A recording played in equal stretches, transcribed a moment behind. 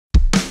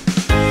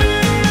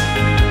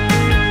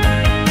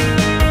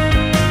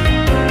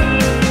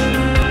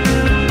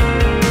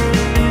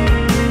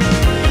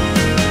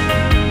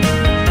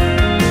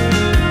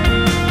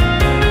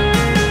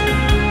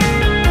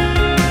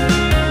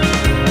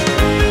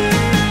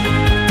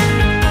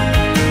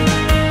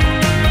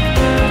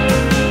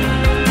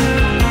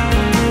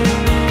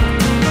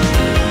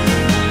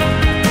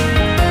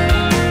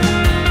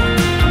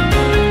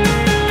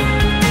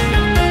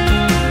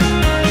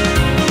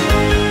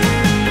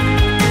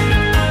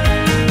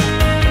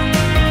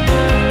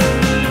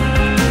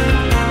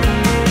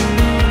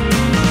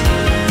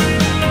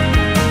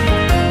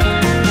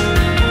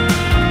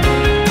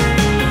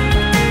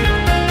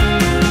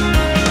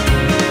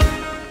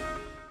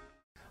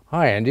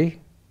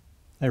Andy.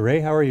 Hey Ray,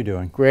 how are you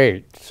doing?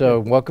 Great. So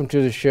welcome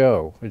to the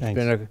show. It's Thanks.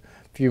 been a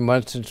few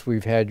months since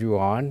we've had you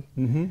on.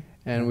 And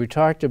we Mm-hmm.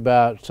 talked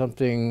about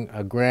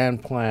a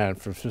grand plan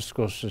for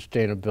fiscal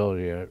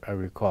sustainability, I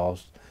recall,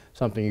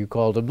 something you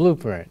called a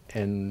blueprint,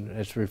 and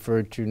it's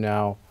referred to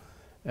now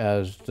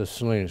as the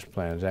Salinas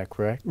Plan. Is that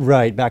correct?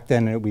 Right. Back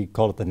then we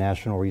called it the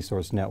National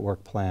Resource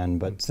Network Plan,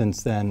 but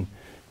since then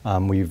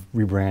we've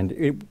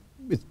rebranded.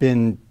 It's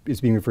being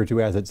referred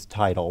to as its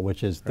title,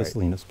 which is the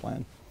Salinas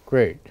Plan.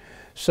 Great.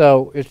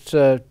 So it's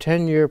a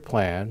 10-year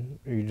plan.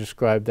 You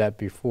described that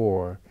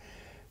before.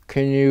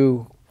 Can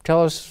you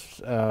tell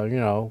us,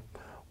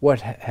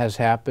 what has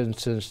happened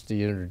since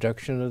the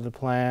introduction of the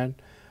plan?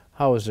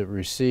 How was it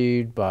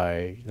received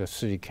by the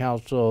City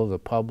Council, the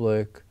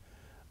public,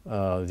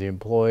 the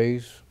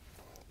employees?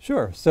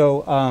 Sure.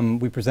 So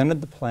we presented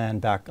the plan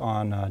back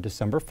on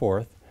December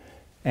 4th,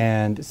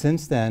 and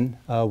since then,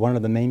 one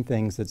of the main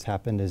things that's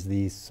happened is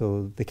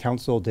the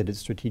council did its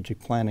strategic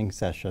planning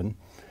session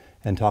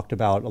and talked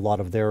about a lot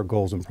of their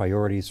goals and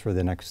priorities for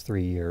the next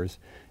 3 years.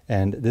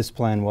 And this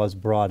plan was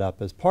brought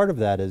up as part of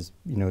that as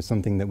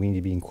something that we need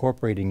to be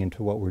incorporating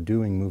into what we're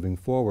doing moving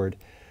forward.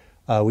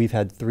 We've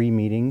had 3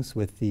 meetings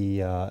with the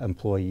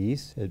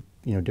employees at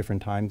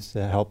different times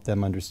to help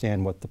them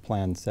understand what the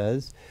plan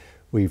says.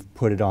 We've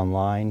put it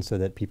online so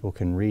that people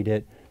can read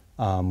it.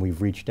 We've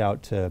reached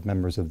out to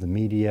members of the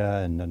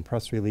media and done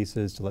press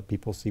releases to let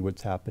people see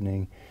what's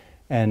happening.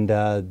 And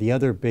the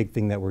other big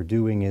thing that we're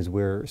doing is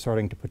we're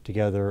starting to put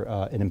together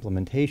an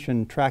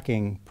implementation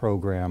tracking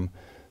program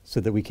so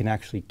that we can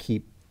actually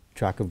keep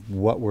track of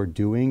what we're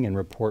doing and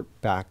report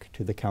back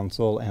to the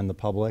council and the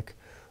public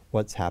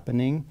what's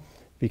happening.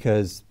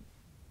 Because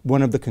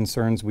one of the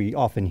concerns we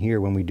often hear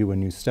when we do a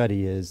new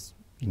study is,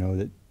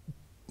 that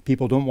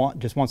people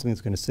just want something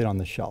that's going to sit on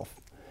the shelf.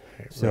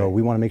 So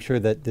we want to make sure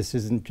that this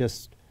isn't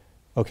just,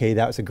 okay,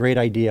 that was a great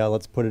idea,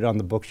 let's put it on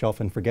the bookshelf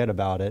and forget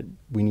about it.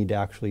 We need to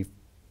actually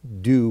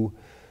do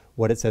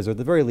what it says, or at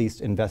the very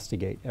least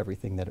investigate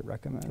everything that it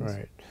recommends.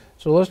 Right.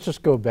 So let's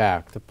just go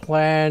back. The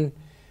plan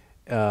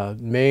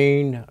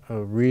main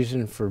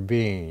reason for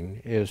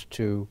being is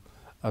to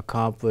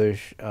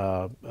accomplish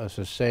a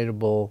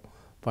sustainable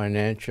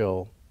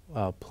financial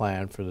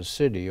plan for the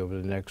city over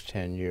the next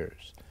 10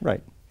 years.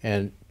 Right.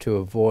 And to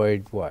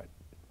avoid what?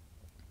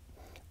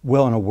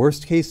 Well, in a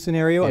worst case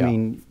scenario, I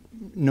mean,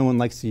 no one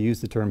likes to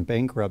use the term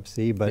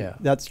bankruptcy,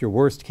 but that's your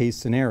worst case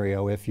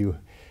scenario. If you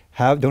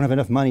don't have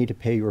enough money to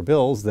pay your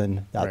bills,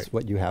 then that's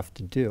what you have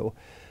to do.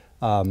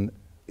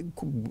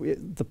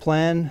 The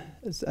plan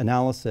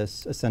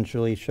analysis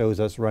essentially shows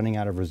us running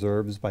out of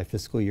reserves by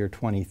fiscal year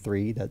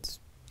 23,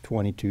 that's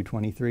 22,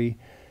 23.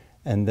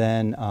 And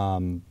then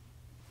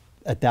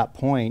at that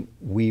point,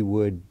 we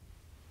would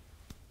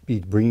be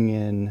bringing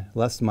in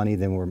less money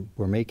than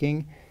we're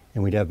making,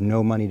 and we'd have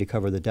no money to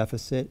cover the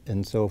deficit.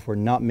 And so if we're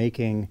not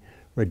making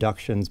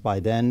reductions by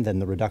then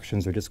the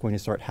reductions are just going to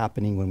start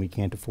happening when we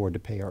can't afford to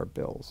pay our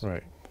bills.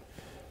 Right.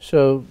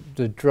 So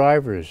the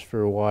drivers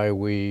for why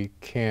we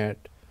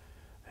can't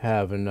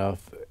have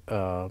enough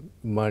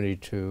money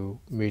to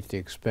meet the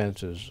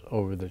expenses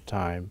over the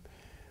time,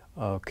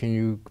 can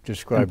you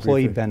describe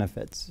employee briefly?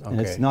 Benefits.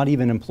 And it's not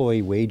even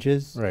employee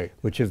wages,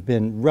 which have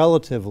been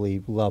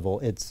relatively level.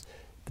 It's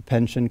the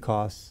pension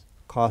costs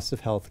of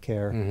health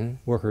care,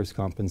 workers'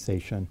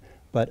 compensation,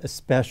 but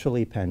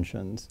especially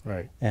pensions.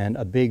 Right. And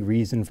a big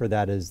reason for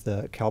that is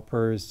the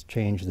CalPERS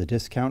changed the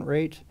discount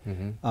rate,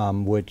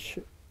 which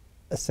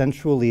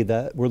essentially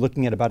we're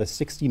looking at about a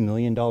 $60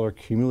 million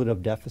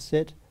cumulative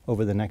deficit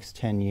over the next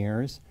 10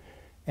 years.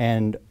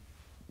 And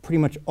pretty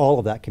much all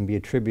of that can be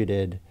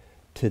attributed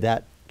to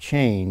that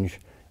change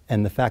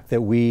and the fact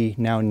that we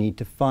now need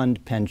to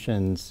fund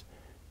pensions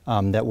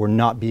that were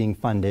not being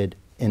funded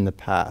in the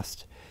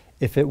past.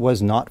 If it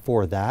was not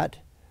for that,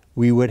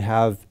 we would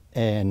have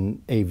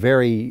a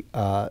very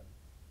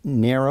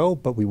narrow,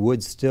 but we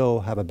would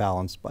still have a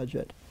balanced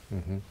budget.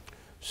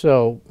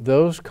 So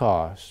those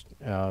costs,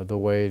 the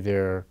way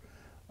those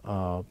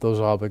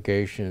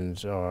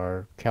obligations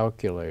are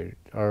calculated,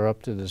 are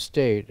up to the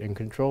state and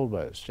controlled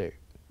by the state.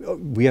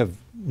 We have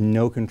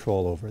no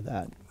control over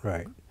that.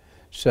 Right.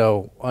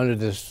 So under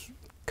this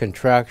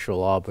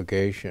contractual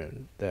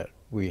obligation that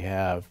we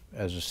have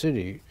as a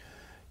city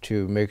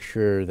to make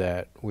sure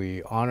that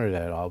we honor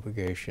that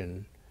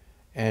obligation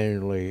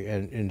annually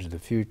and into the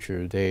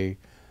future, they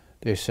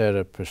set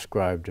a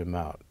prescribed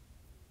amount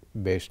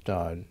based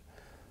on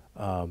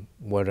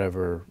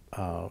whatever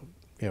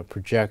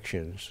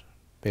projections,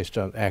 based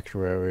on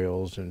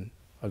actuarials and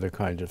other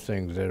kinds of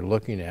things they're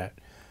looking at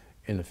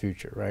in the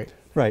future, right?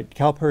 Right.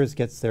 CalPERS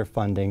gets their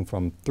funding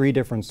from 3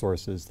 different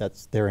sources.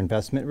 That's their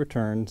investment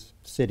returns,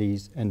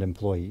 cities, and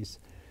employees.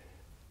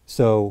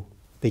 So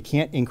they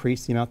can't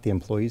increase the amount the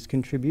employees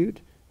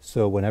contribute.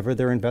 So whenever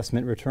their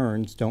investment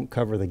returns don't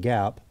cover the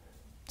gap,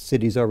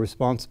 cities are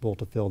responsible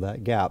to fill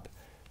that gap.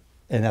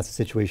 And that's the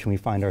situation we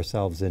find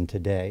ourselves in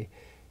today.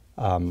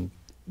 In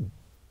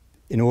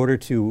order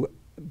to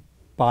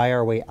buy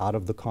our way out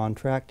of the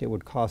contract, it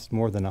would cost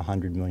more than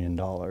 $100 million,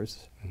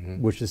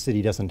 which the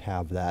city doesn't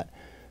have that.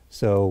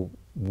 So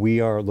we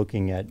are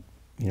looking at,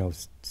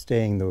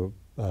 staying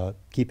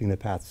keeping the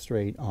path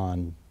straight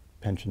on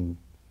pension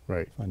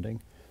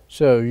funding.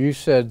 So you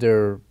said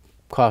their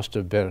cost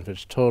of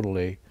benefits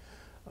totally.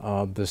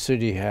 The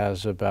city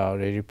has about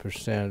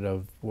 80%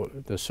 of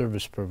what the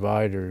service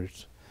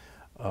providers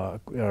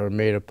are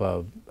made up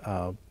of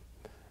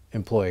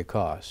employee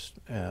costs,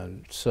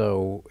 and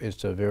so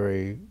it's a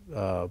very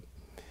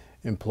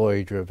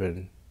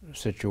employee-driven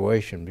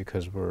situation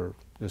because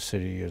the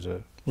city is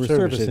a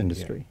service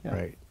industry. Yeah.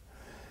 Right.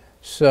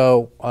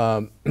 So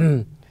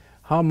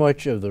how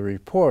much of the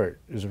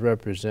report is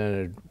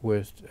represented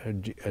with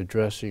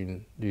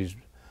addressing these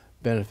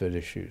benefit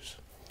issues?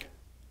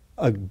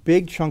 A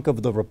big chunk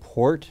of the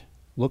report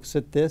looks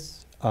at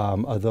this,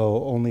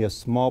 although only a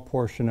small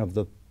portion of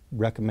the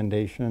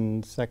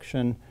recommendation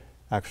section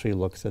actually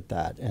looks at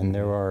that. And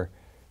there are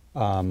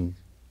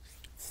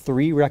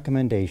 3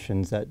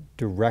 recommendations that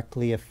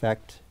directly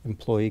affect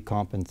employee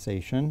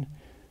compensation,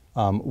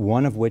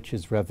 one of which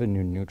is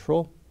revenue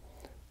neutral.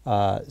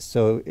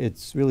 So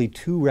it's really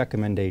 2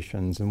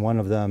 recommendations, and one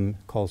of them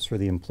calls for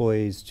the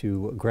employees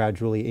to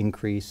gradually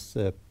increase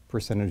the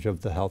percentage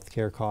of the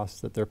healthcare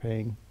costs that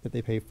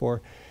they pay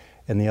for,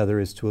 and the other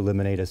is to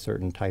eliminate a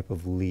certain type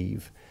of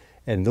leave.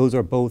 And those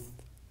are both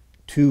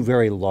 2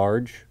 very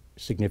large,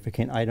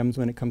 significant items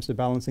when it comes to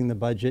balancing the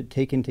budget.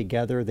 Taken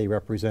together, they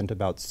represent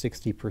about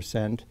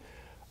 60%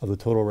 of the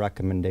total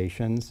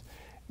recommendations,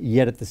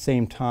 yet at the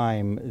same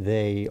time,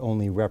 they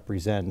only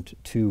represent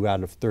 2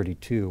 out of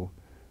 32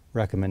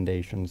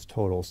 recommendations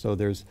total. So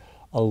there's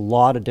a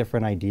lot of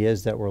different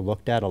ideas that were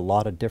looked at, a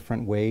lot of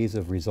different ways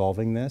of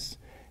resolving this.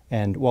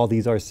 And while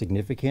these are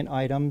significant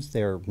items,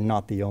 they're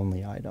not the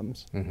only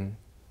items. Mm-hmm.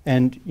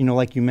 And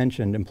like you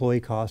mentioned, employee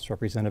costs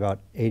represent about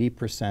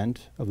 80%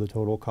 of the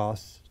total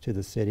costs to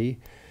the city.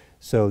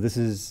 So this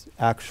is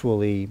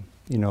actually,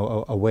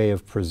 a way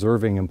of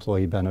preserving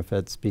employee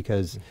benefits,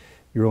 because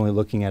you're only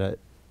looking at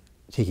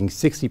taking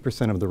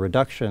 60% of the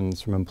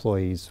reductions from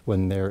employees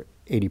when they're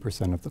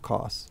 80% of the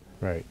costs.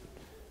 Right.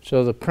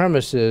 So the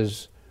premise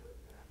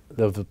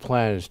of the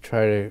plan is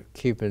try to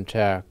keep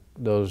intact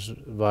those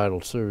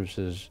vital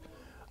services,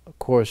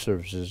 core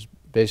services,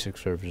 basic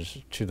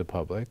services to the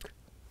public.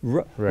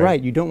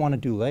 Right. You don't want to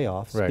do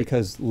layoffs,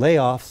 because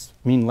layoffs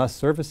mean less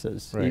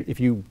services. Right. If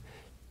you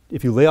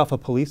lay off a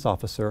police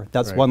officer,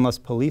 that's one less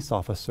police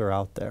officer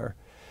out there.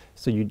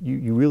 So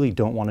you really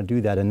don't want to do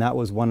that. And that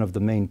was one of the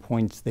main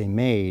points they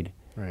made,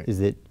 is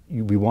that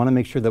we want to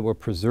make sure that we're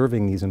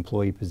preserving these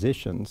employee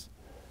positions.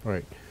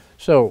 Right.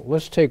 So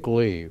let's take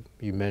leave.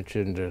 You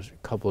mentioned there's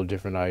a couple of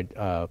different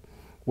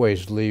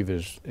ways leave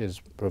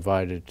is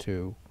provided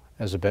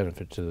as a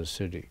benefit to the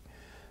city.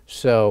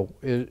 So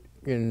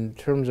in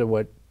terms of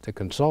what the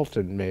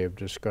consultant may have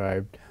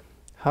described,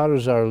 how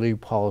does our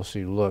leave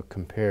policy look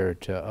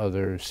compared to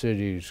other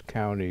cities,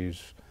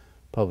 counties,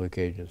 public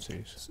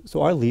agencies?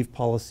 So our leave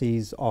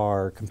policies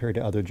are, compared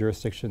to other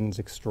jurisdictions,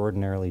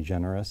 extraordinarily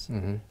generous.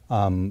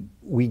 Mm-hmm.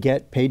 We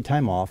get paid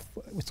time off.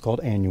 It's called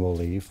annual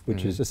leave,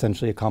 which is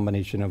essentially a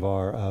combination of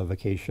our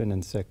vacation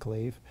and sick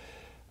leave.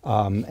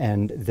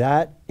 And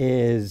that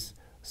is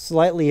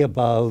slightly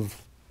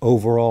above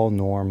overall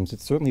norms.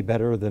 It's certainly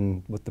better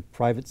than what the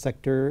private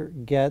sector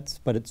gets,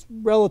 but it's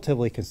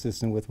relatively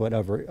consistent with what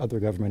other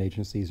government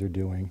agencies are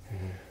doing.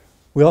 Mm-hmm.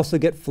 We also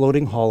get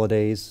floating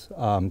holidays,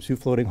 2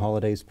 floating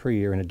holidays per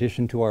year in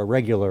addition to our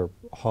regular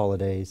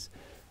holidays.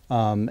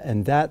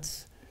 And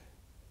that's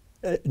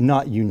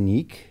not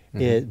unique,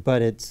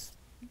 but it's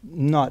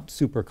not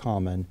super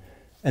common.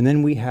 And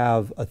then we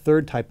have a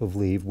 3rd type of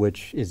leave,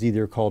 which is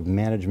either called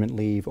management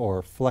leave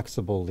or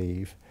flexible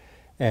leave.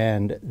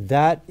 And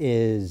that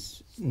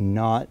is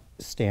not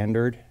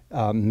standard.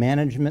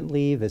 Management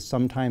leave is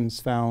sometimes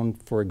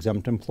found for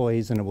exempt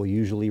employees, and it will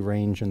usually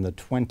range in the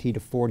 20 to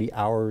 40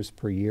 hours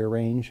per year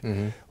range,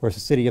 whereas the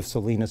city of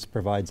Salinas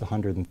provides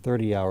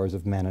 130 hours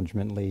of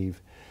management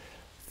leave.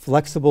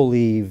 Flexible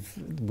leave,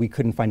 we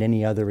couldn't find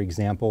any other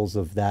examples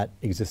of that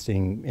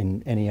existing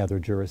in any other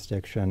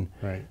jurisdiction.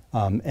 Right.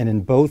 And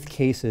in both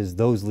cases,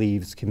 those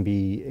leaves can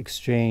be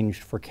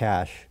exchanged for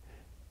cash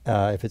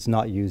if it's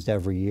not used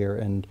every year.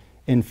 And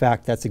in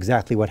fact, that's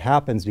exactly what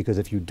happens, because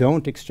if you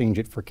don't exchange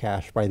it for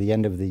cash by the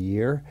end of the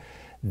year,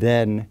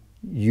 then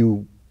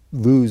you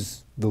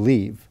lose the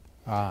leave.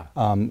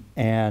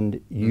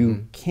 And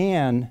you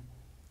can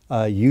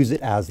use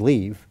it as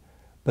leave,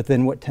 but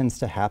then what tends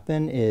to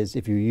happen is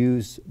if you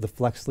use the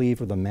flex leave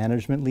or the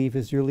management leave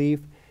as your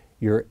leave,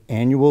 your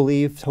annual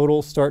leave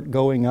totals start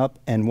going up,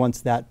 and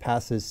once that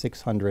passes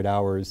 600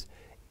 hours,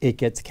 it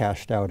gets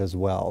cashed out as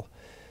well.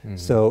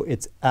 So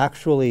it's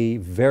actually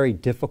very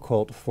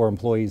difficult for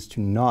employees to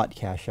not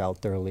cash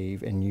out their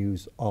leave and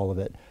use all of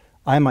it.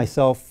 I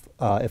myself,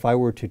 if I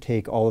were to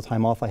take all the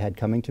time off I had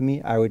coming to me,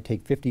 I would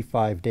take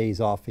 55 days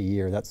off a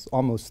year. That's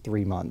almost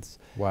 3 months.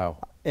 Wow.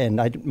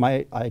 And I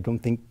don't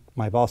think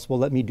my boss will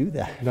let me do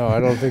that. No, I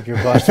don't think your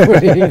boss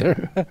would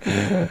either.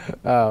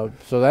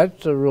 So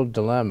that's a real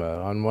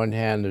dilemma. On one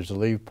hand, there's a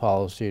leave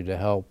policy to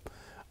help,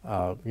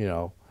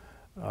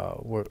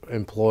 where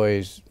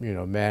employees,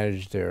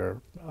 manage their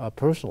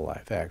personal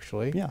life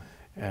actually, Yeah.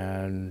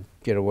 and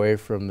get away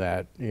from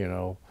that,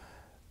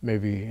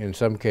 maybe in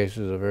some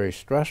cases a very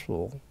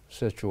stressful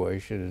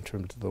situation in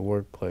terms of the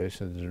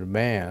workplace and the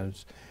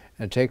demands,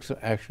 and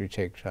actually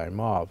take time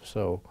off.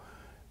 So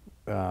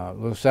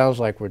it sounds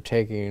like we're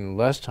taking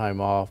less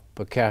time off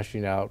but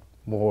cashing out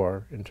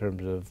more in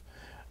terms of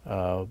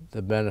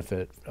the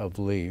benefit of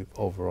leave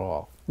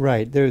overall.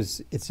 Right.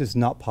 It's just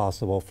not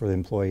possible for the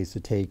employees to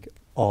take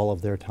all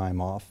of their time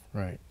off.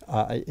 Right.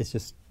 It's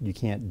just, you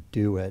can't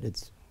do it.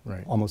 It's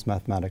Right. almost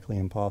mathematically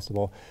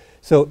impossible.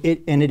 So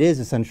it is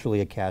essentially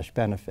a cash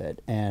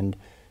benefit. And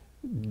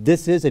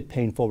this is a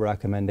painful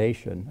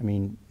recommendation. I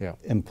mean, Yeah.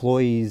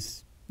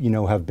 employees,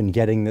 have been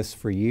getting this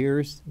for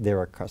years.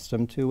 They're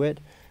accustomed to it.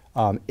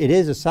 It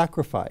is a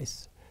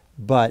sacrifice,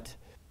 but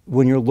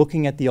when you're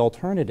looking at the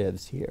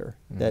alternatives here,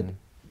 that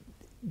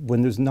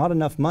when there's not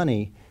enough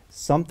money,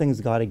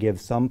 something's got to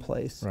give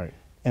someplace. Right.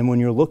 And when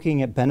you're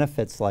looking at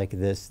benefits like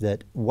this,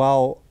 that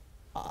while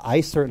I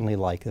certainly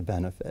like the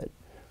benefit,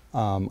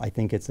 I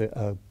think it's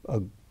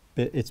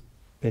it's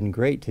been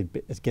great to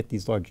get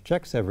these large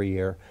checks every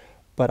year,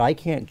 but I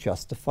can't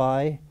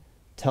justify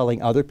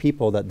telling other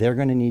people that they're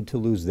going to need to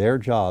lose their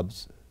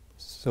jobs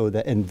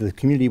and the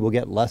community will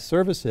get less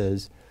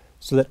services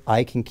so that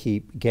I can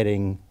keep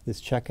getting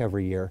this check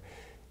every year.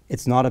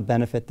 It's not a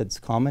benefit that's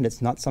common.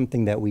 It's not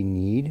something that we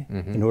need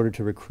in order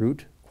to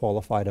recruit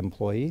qualified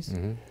employees.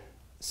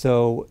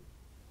 So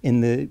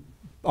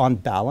on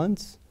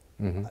balance,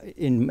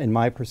 in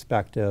my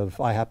perspective,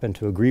 I happen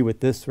to agree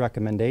with this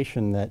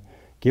recommendation that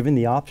given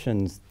the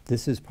options,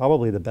 this is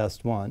probably the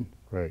best one.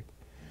 Right.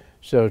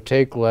 So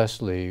take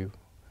less leave,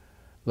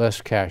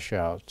 less cash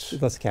outs.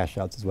 Less cash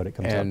outs is what it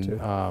comes up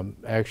to. And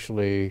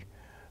actually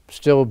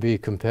still be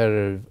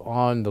competitive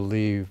on the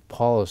leave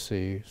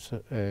policy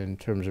in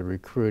terms of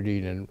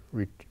recruiting and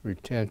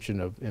retention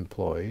of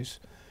employees.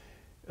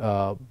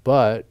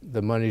 But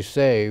the money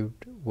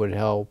saved would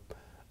help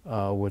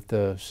with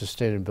the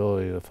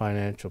sustainability of the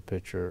financial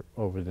picture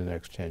over the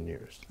next 10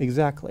 years.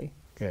 Exactly.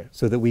 Okay.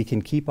 So that we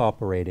can keep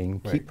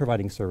operating, Right. keep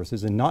providing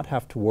services, and not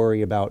have to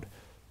worry about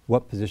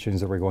what positions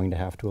that we're going to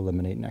have to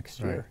eliminate next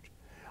year. Right.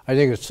 I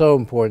think it's so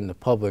important the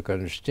public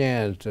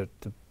understands that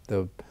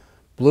the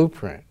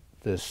blueprint,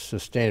 this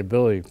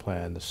sustainability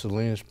plan, the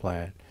Salinas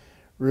Plan,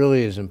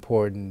 really is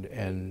important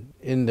and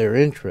in their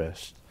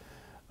interest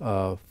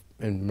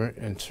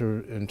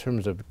in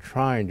terms of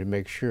trying to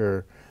make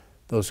sure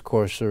those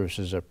core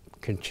services are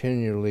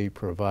continually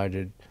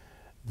provided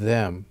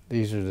them.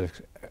 These are the,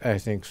 I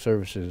think,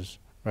 services,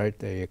 right,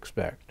 they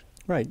expect.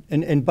 Right.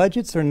 And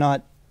budgets are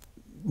not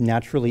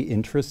naturally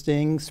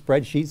interesting.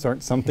 Spreadsheets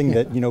aren't something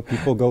that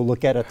people go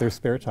look at their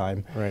spare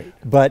time. Right.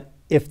 But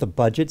if the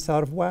budget's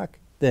out of whack,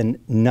 then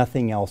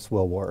nothing else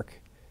will work.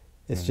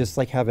 It's just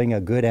like having a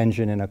good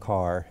engine in a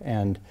car.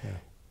 And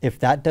if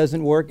that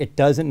doesn't work, it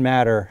doesn't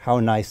matter how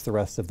nice the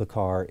rest of the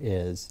car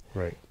is.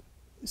 Right.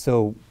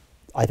 So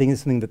I think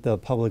it's something that the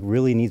public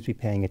really needs to be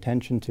paying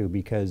attention to,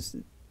 because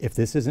if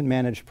this isn't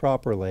managed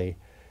properly,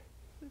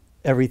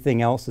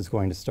 everything else is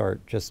going to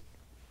start just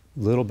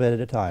a little bit at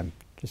a time,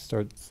 just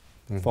starts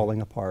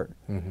falling apart,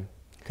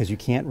 because you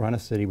can't run a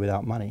city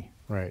without money.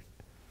 Right.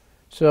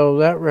 So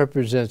that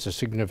represents a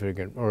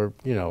significant, or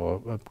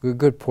a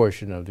good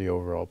portion of the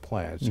overall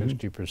plan.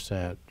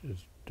 60%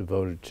 is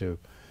devoted to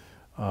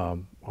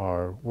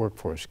our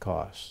workforce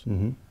costs.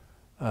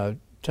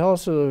 Tell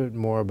us a little bit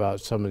more about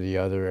some of the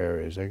other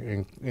areas,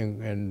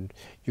 and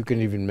you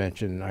can even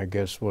mention, I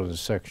guess, one of the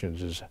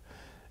sections is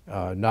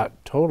not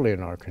totally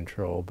in our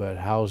control, but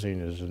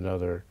housing is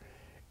another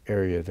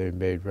area they've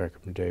made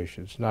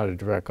recommendations. Not a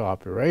direct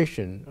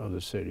operation of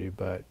the city,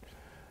 but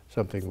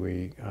something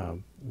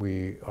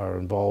we are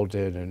involved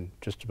in, and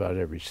just about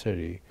every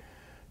city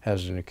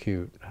has an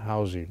acute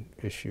housing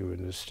issue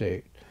in the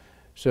state.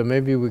 So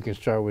maybe we can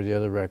start with the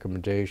other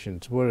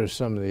recommendations. What are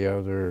some of the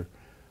other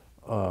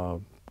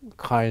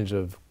kinds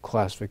of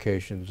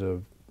classifications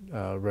of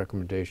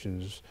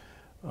recommendations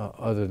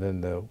other than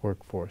the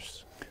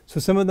workforce? So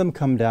some of them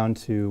come down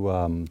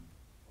to,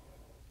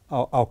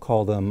 I'll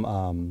call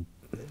them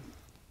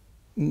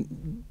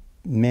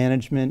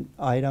management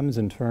items,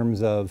 in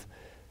terms of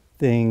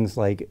things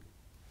like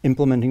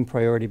implementing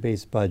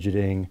priority-based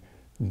budgeting,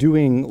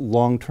 doing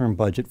long-term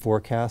budget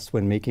forecasts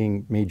when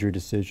making major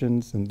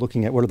decisions, and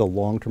looking at what are the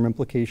long-term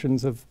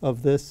implications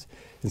of this,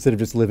 instead of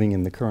just living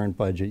in the current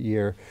budget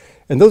year.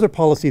 And those are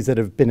policies that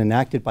have been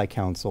enacted by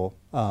council,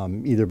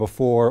 either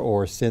before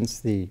or since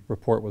the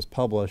report was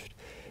published,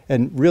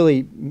 and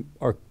really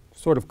are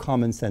sort of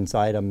common sense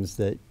items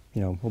that,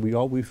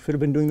 we should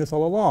have been doing this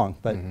all along,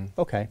 but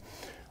okay.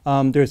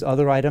 There's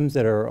other items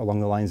that are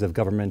along the lines of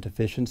government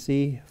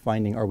efficiency,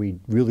 finding, are we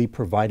really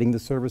providing the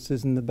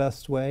services in the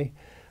best way?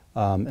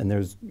 And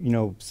there's,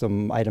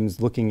 some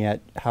items looking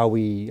at how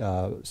we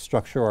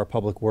structure our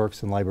public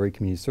works and library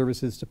community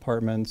services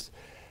departments.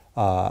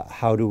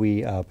 How do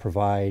we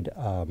provide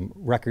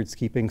records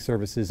keeping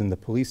services in the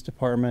police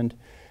department?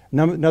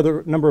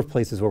 Another number of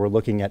places where we're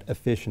looking at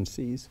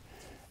efficiencies.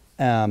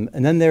 And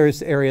then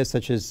there's areas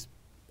such as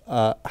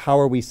how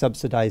are we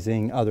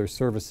subsidizing other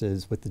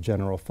services with the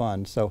general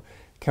fund? So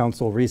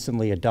council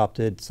recently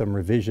adopted some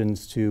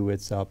revisions to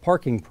its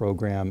parking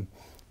program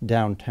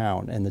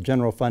downtown, and the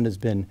general fund has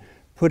been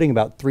putting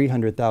about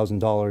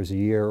 $300,000 a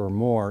year or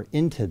more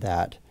into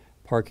that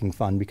parking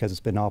fund because it's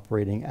been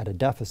operating at a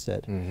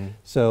deficit.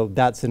 So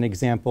that's an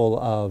example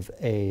of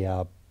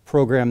a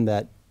program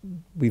that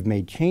we've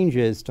made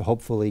changes to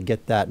hopefully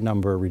get that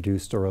number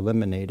reduced or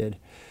eliminated.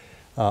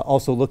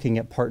 Also looking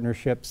at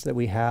partnerships that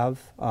we have,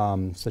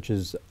 such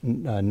as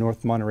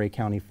North Monterey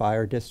County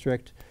Fire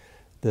District.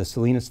 The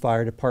Salinas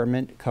Fire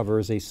Department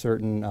covers a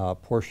certain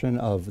portion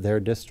of their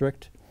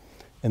district,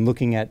 and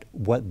looking at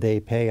what they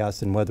pay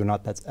us and whether or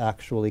not that's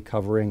actually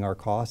covering our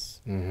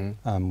costs,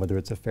 whether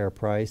it's a fair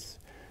price.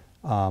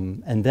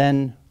 And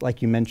then,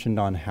 like you mentioned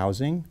on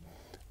housing,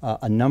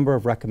 a number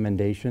of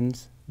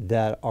recommendations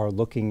that are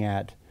looking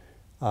at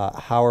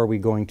how are we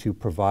going to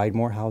provide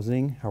more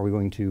housing? How are we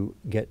going to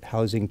get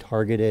housing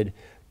targeted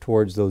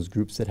towards those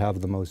groups that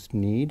have the most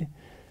need?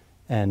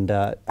 And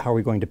how are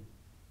we going to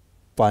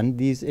fund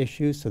these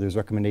issues? So there's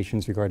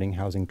recommendations regarding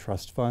housing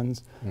trust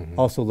funds.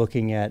 Also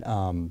looking at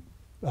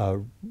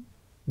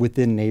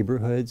within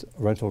neighborhoods,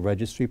 rental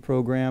registry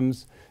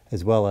programs,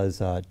 as well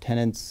as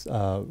tenants'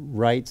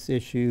 rights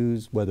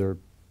issues, whether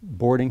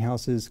boarding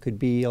houses could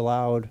be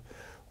allowed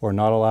or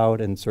not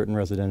allowed in certain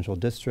residential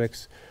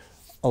districts.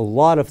 A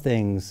lot of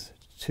things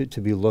to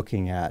be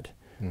looking at,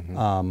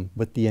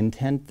 with the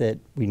intent that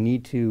we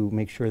need to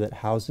make sure that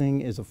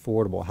housing is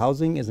affordable.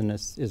 Housing is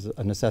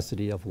a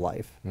necessity of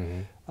life.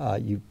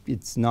 You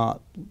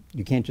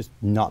can't just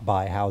not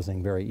buy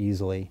housing very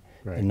easily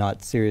and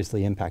not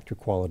seriously impact your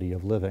quality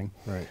of living.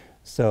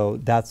 So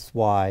that's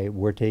why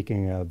we're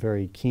taking a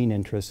very keen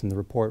interest, and the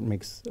report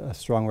makes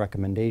strong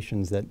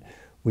recommendations that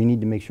we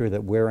need to make sure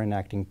that we're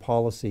enacting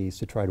policies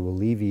to try to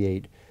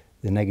alleviate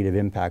the negative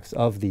impacts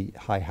of the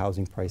high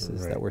housing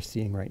prices that we're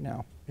seeing right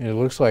now. And it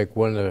looks like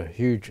one of the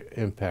huge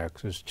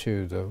impacts is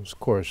to those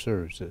core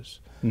services.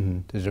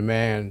 The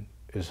demand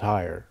is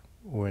higher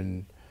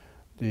when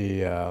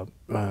the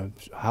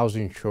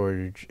housing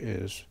shortage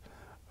is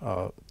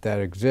that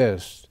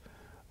exists.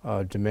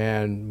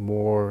 Demand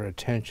more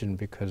attention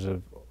because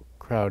of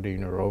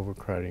crowding or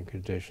overcrowding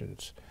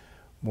conditions,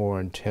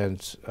 more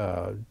intense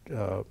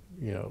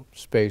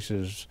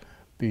spaces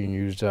being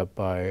used up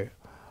by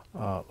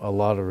a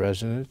lot of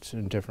residents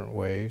in different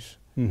ways,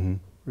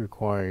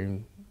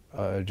 requiring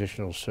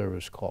additional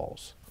service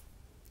calls.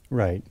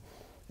 Right.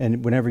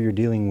 And whenever you're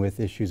dealing with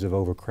issues of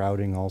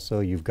overcrowding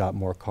also, you've got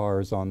more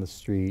cars on the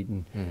street,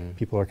 and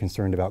people are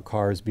concerned about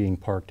cars being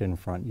parked in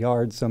front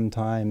yards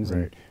sometimes.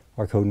 And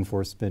our code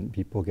enforcement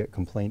people get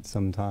complaints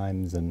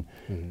sometimes. And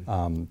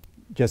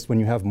just when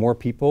you have more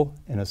people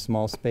in a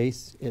small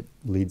space, it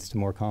leads to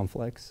more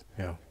conflicts.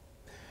 Yeah.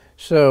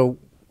 So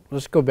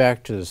let's go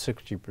back to the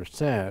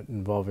 60%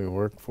 involving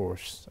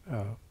workforce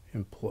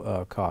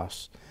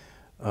costs.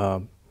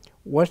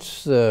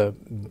 What's the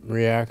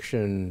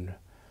reaction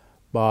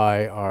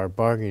by our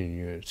bargaining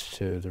units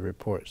to the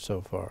report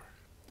so far?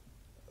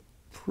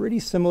 Pretty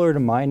similar to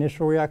my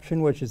initial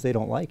reaction, which is they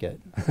don't like it.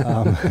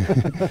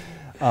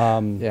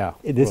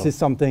 This is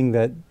something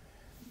that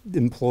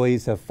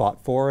employees have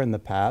fought for in the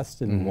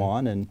past and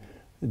won, and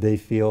they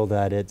feel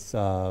that it's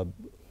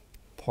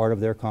part of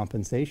their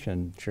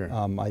compensation.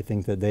 I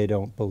think that they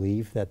don't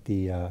believe that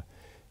the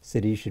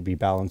city should be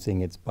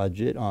balancing its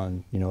budget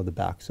on the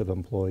backs of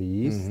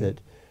employees,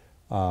 that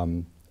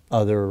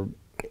other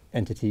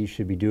entities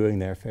should be doing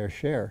their fair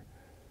share.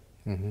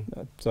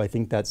 So I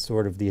think that's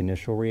sort of the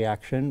initial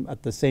reaction.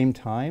 At the same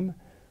time,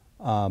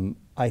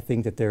 I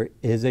think that there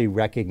is a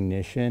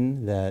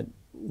recognition that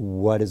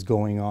what is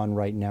going on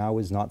right now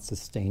is not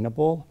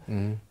sustainable.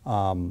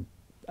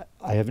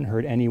 I haven't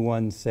heard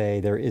anyone say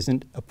there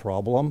isn't a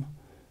problem.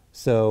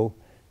 So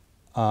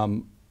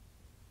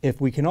if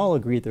we can all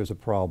agree that there's a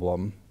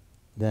problem,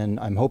 then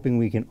I'm hoping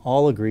we can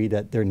all agree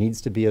that there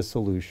needs to be a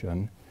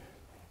solution.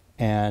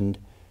 And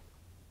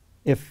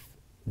if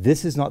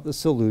this is not the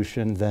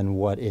solution, then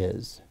what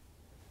is?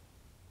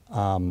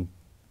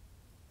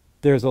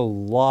 There's a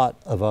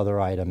lot of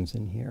other items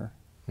in here.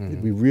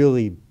 We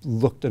really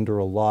looked under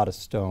a lot of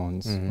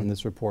stones when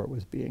this report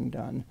was being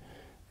done.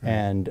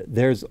 And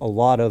there's a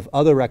lot of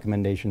other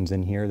recommendations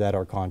in here that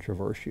are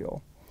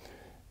controversial.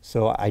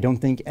 So I don't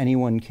think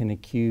anyone can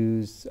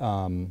accuse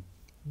the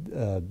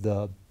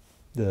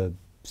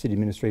city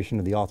administration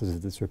or the authors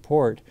of this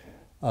report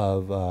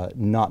of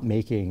not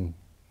making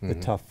the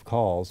tough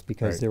calls,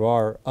 because there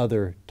are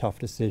other tough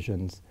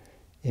decisions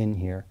in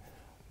here.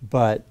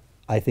 But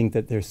I think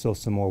that there's still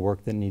some more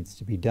work that needs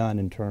to be done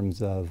in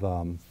terms of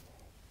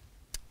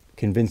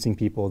convincing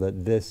people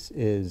that this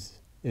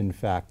is, in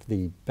fact,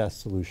 the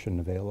best solution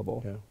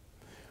available.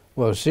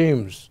 Well, it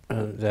seems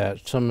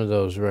that some of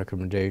those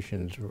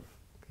recommendations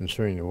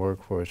concerning the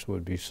workforce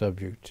would be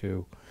subject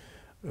to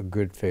a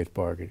good faith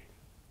bargaining.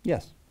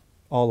 Yes,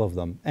 all of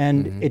them.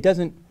 And it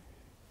doesn't,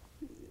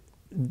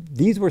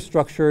 these were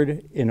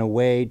structured in a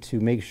way to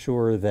make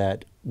sure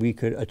that we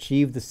could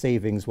achieve the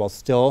savings while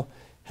still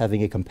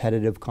having a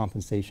competitive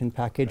compensation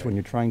package when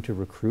you're trying to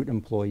recruit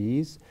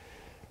employees.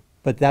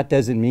 But that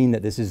doesn't mean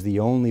that this is the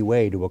only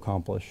way to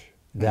accomplish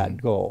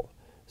that goal.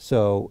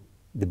 So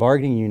the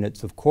bargaining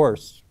units, of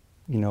course,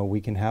 you know,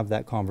 we can have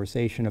that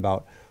conversation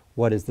about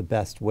what is the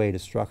best way to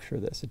structure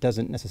this. It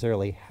doesn't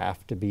necessarily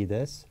have to be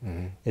this.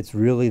 It's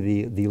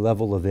really the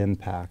level of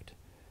impact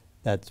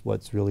that's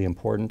what's really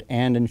important,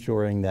 and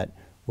ensuring that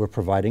we're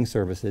providing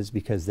services,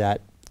 because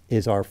that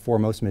is our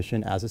foremost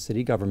mission as a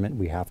city government.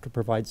 We have to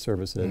provide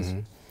services.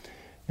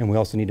 And we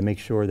also need to make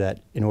sure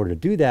that in order to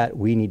do that,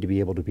 we need to be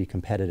able to be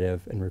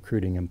competitive in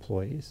recruiting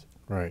employees.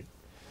 Right.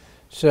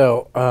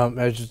 So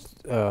as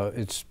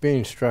it's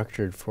being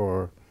structured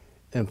for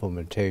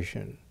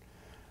implementation,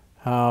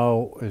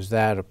 how is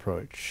that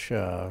approach?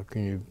 Can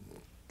you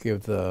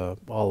give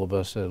all of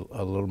us a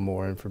little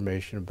more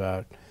information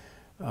about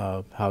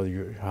how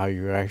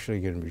you're actually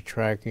going to be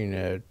tracking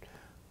it,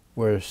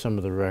 where some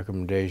of the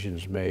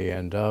recommendations may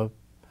end up?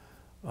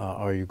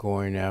 Are you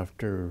going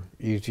after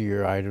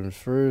easier items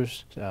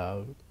first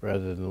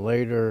rather than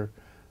later?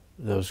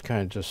 Those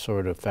kinds of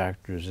sort of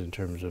factors in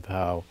terms of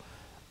how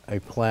a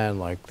plan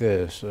like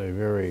this, a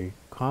very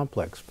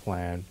complex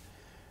plan,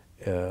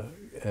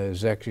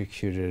 is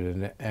executed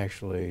and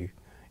actually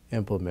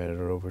implemented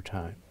over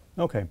time.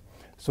 Okay,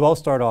 so I'll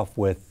start off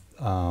with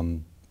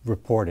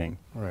reporting.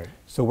 Right.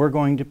 So we're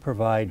going to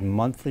provide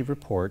monthly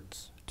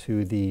reports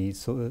to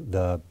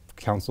the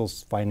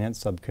Council's Finance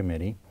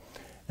Subcommittee,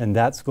 and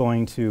that's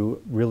going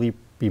to really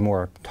be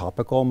more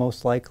topical,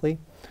 most likely.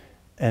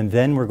 And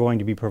then we're going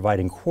to be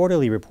providing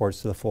quarterly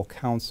reports to the full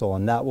Council,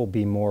 and that will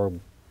be more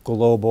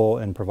global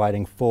and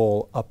providing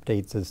full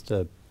updates as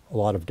to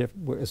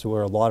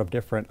where a lot of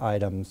different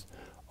items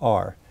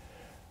are.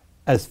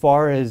 As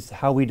far as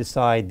how we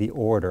decide the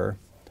order,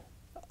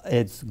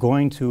 it's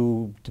going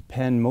to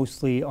depend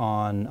mostly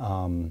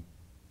on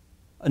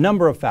a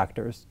number of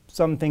factors.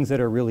 Some things that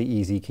are really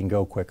easy can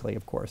go quickly,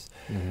 of course.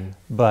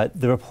 But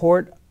the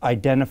report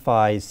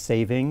identifies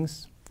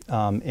savings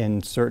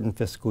in certain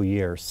fiscal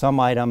years. Some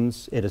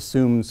items it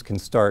assumes can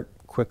start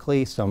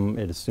quickly, some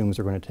it assumes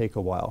are going to take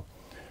a while.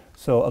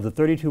 So of the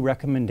 32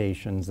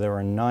 recommendations, there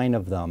are 9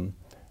 of them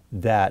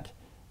that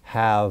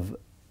have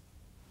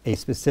a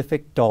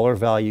specific dollar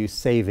value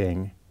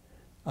saving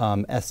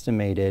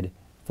estimated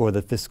for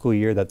the fiscal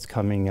year that's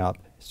coming up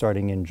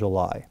starting in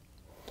July.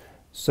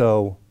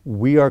 So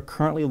we are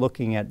currently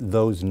looking at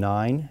those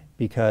 9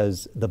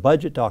 because the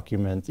budget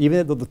documents,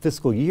 even though the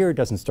fiscal year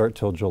doesn't start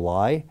till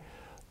July,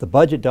 the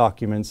budget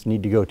documents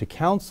need to go to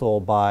Council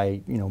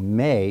by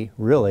May,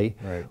 really,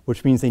 Right.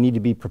 which means they need to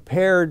be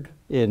prepared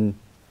in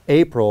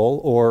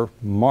April or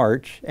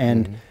March,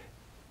 and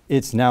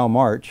it's now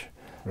March.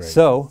 Right.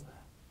 So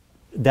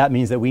that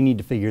means that we need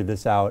to figure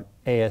this out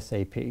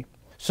ASAP.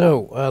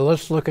 So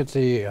let's look at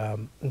the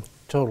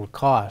total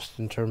cost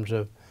in terms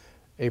of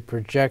a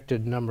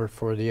projected number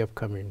for the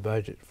upcoming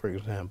budget, for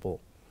example.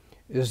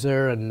 Is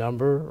there a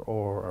number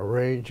or a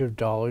range of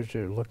dollars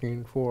you're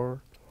looking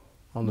for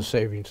on the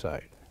saving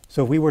side?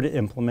 So if we were to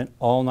implement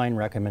all 9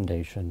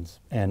 recommendations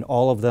and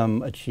all of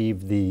them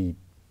achieve the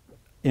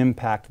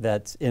impact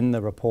that's in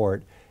the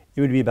report,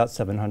 it would be about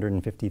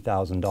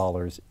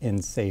 $750,000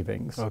 in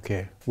savings.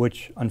 Okay.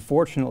 Which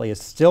unfortunately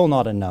is still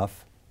not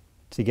enough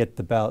to get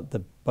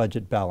the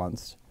budget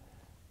balanced,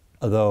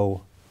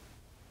 although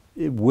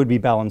it would be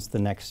balanced the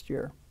next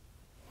year.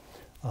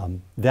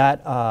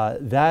 That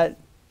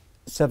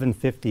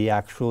 $750,000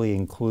 actually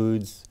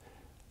includes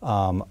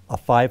a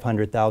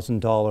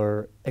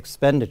 $500,000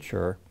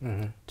 expenditure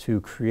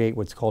to create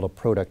what's called a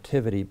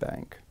productivity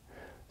bank.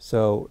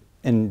 So,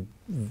 and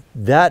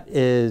that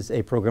is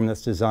a program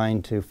that's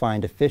designed to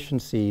find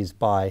efficiencies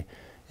by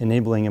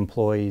enabling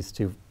employees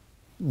to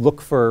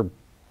look for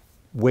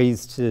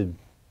ways to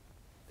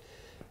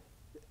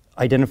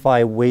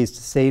identify ways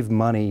to save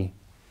money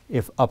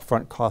if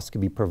upfront costs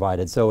could be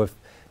provided. So if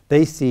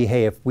they see,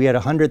 hey, if we had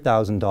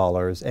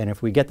 $100,000 and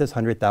if we get this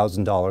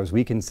 $100,000,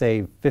 we can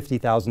save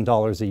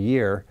 $50,000 a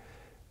year,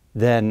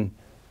 then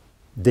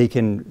they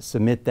can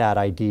submit that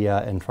idea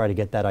and try to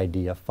get that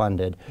idea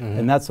funded.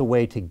 And that's a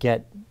way to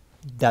get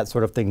that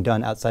sort of thing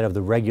done outside of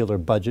the regular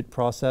budget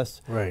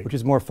process, Right. which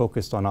is more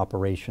focused on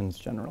operations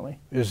generally.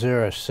 Is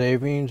there a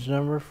savings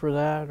number for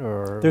that,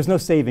 or? There's no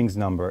savings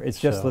number. It's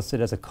just So-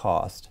 listed as a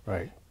cost.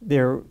 Right.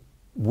 There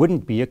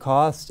wouldn't be a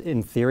cost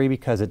in theory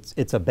because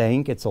it's a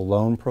bank, it's a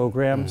loan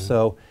program.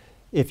 So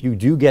if you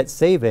do get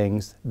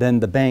savings,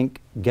 then the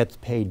bank gets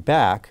paid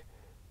back.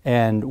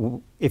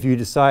 And if you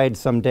decide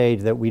someday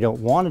that we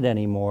don't want it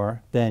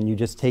anymore, then you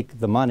just take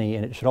the money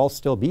and it should all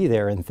still be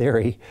there in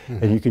theory,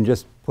 and you can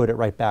just put it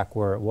right back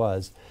where it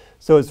was.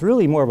 So it's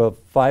really more of a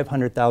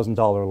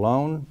 $500,000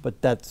 loan,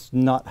 but that's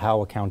not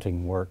how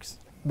accounting works.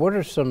 What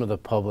are some of the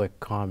public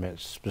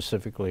comments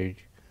specifically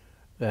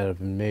that have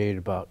been made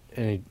about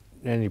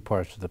any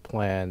parts of the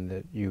plan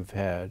that you've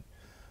had,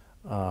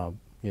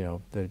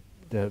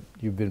 that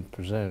you've been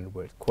presented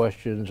with?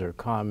 Questions or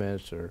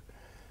comments or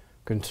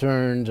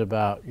concerns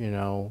about,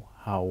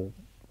 how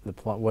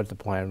what the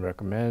plan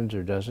recommends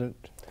or doesn't?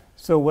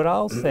 So what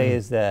I'll say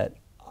is that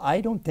I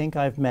don't think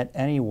I've met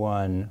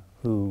anyone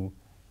who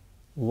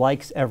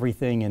likes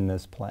everything in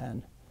this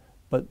plan,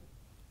 but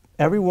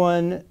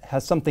everyone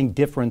has something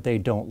different they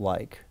don't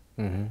like.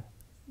 Mm-hmm.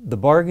 The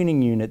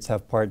bargaining units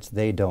have parts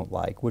they don't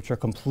like, which are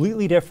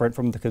completely different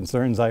from the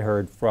concerns I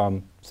heard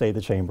from, say, the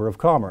Chamber of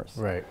Commerce.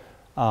 Right.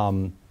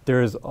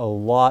 There's a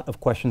lot of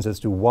questions as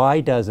to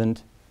why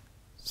doesn't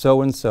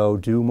so-and-so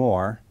do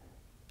more.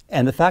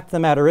 And the fact of the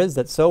matter is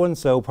that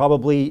so-and-so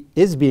probably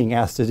is being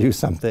asked to do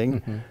something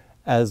Mm-hmm.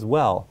 as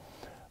well.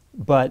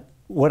 But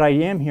what I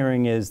am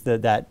hearing is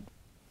that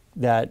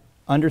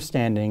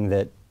understanding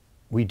that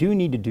we do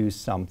need to do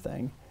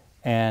something,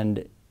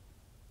 and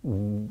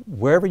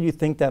wherever you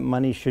think that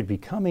money should be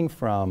coming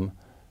from,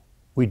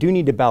 we do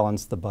need to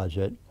balance the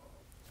budget.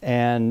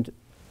 And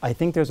I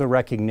think there's a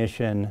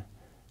recognition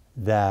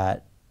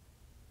that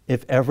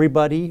if we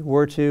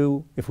were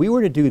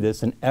to do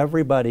this and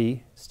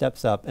everybody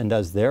steps up and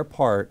does their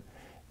part,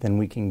 then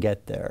we can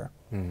get there.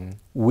 Mm-hmm.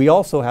 We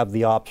also have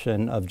the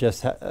option of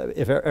just,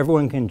 if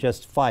everyone can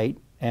just fight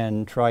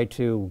and try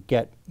to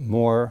get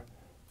more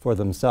for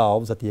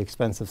themselves at the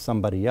expense of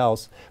somebody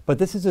else, but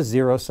this is a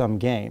zero-sum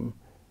game.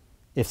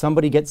 If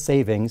somebody gets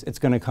savings, it's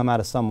going to come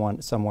out of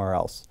somewhere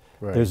else.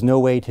 Right. There's no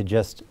way to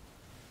just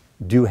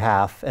do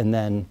half and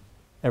then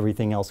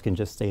everything else can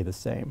just stay the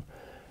same.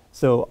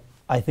 So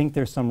I think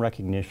there's some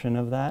recognition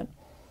of that.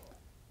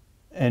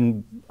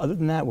 And other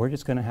than that, we're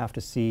just going to have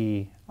to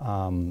see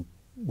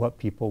what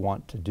people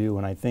want to do.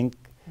 And I think,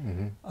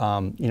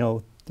 Mm-hmm.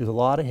 there's a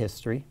lot of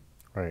history,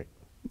 Right.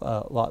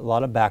 a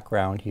lot of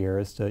background here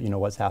as to,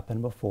 what's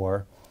happened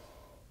before.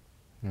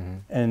 Mm-hmm.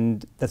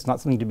 And that's not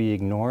something to be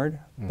ignored,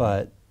 Mhm.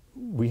 but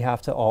we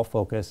have to all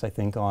focus, I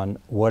think, on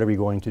what are we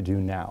going to do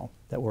now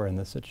that we're in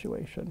this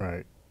situation.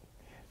 Right.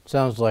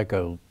 Sounds like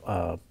a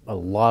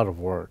lot of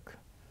work,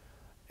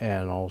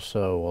 and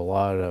also a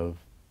lot of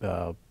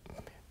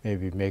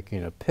maybe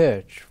making a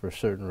pitch for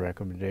certain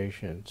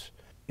recommendations.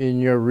 In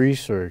your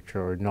research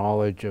or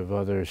knowledge of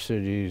other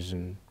cities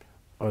and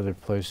other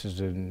places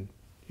in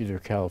either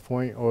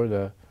California or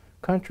the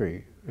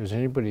country, is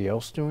anybody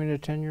else doing a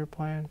 10-year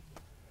plan?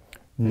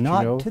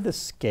 Not to the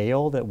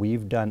scale that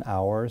we've done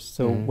ours.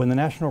 So Mhm. when the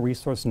National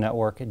Resource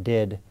Network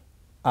did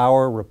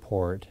our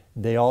report,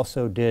 they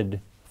also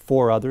did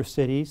 4 other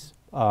cities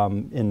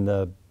in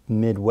the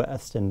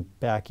Midwest and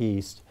back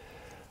east.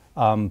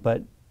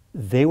 But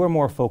they were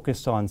more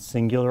focused on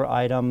singular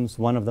items.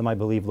 One of them, I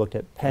believe, looked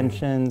at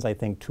pensions. I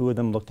think 2 of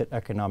them looked at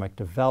economic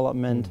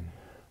development.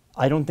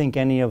 I don't think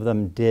any of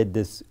them did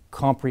this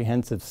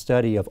comprehensive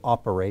study of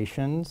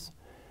operations,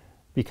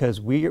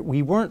 because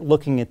we weren't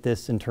looking at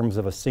this in terms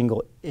of a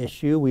single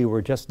issue. We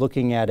were just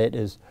looking at it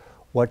as,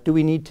 what do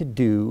we need to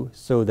do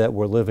so that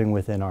we're living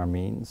within our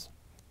means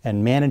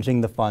and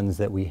managing the funds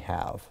that we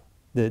have.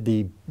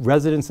 The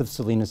residents of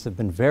Salinas have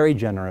been very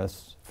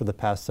generous for the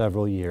past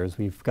several years.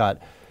 We've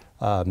got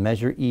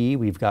Measure E,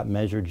 we've got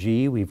Measure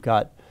G, we've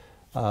got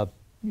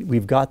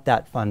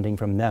that funding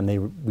from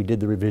them. We did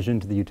the revision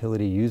to the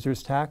utility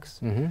users tax.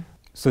 Mm-hmm.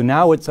 So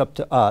now it's up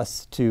to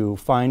us to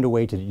find a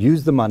way to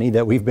use the money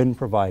that we've been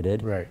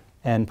provided, Right.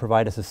 and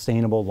provide a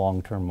sustainable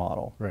long-term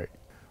model. Right.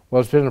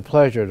 Well, it's been a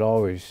pleasure as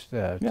always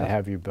to Yeah.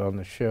 have you on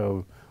the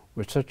show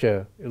with such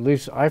at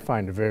least I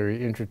find a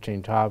very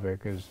interesting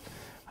topic, is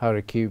how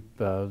to keep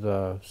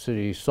the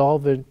city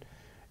solvent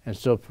and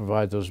still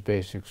provide those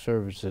basic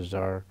services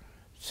our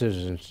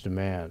citizens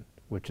demand,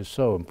 which is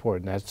so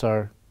important. That's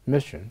our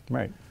mission.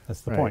 Right,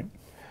 that's the Right. point.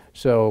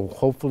 So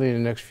hopefully in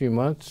the next few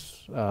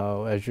months,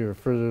 as you're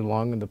further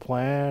along in the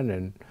plan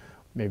and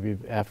maybe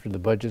after the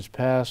budget's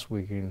passed,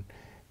 we can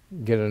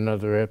get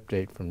another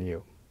update from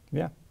you.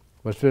 Yeah,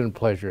 Well, it's been a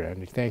pleasure,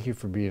 Andy. Thank you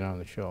for being on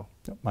the show.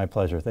 my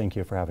pleasure. Thank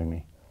you for having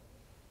me.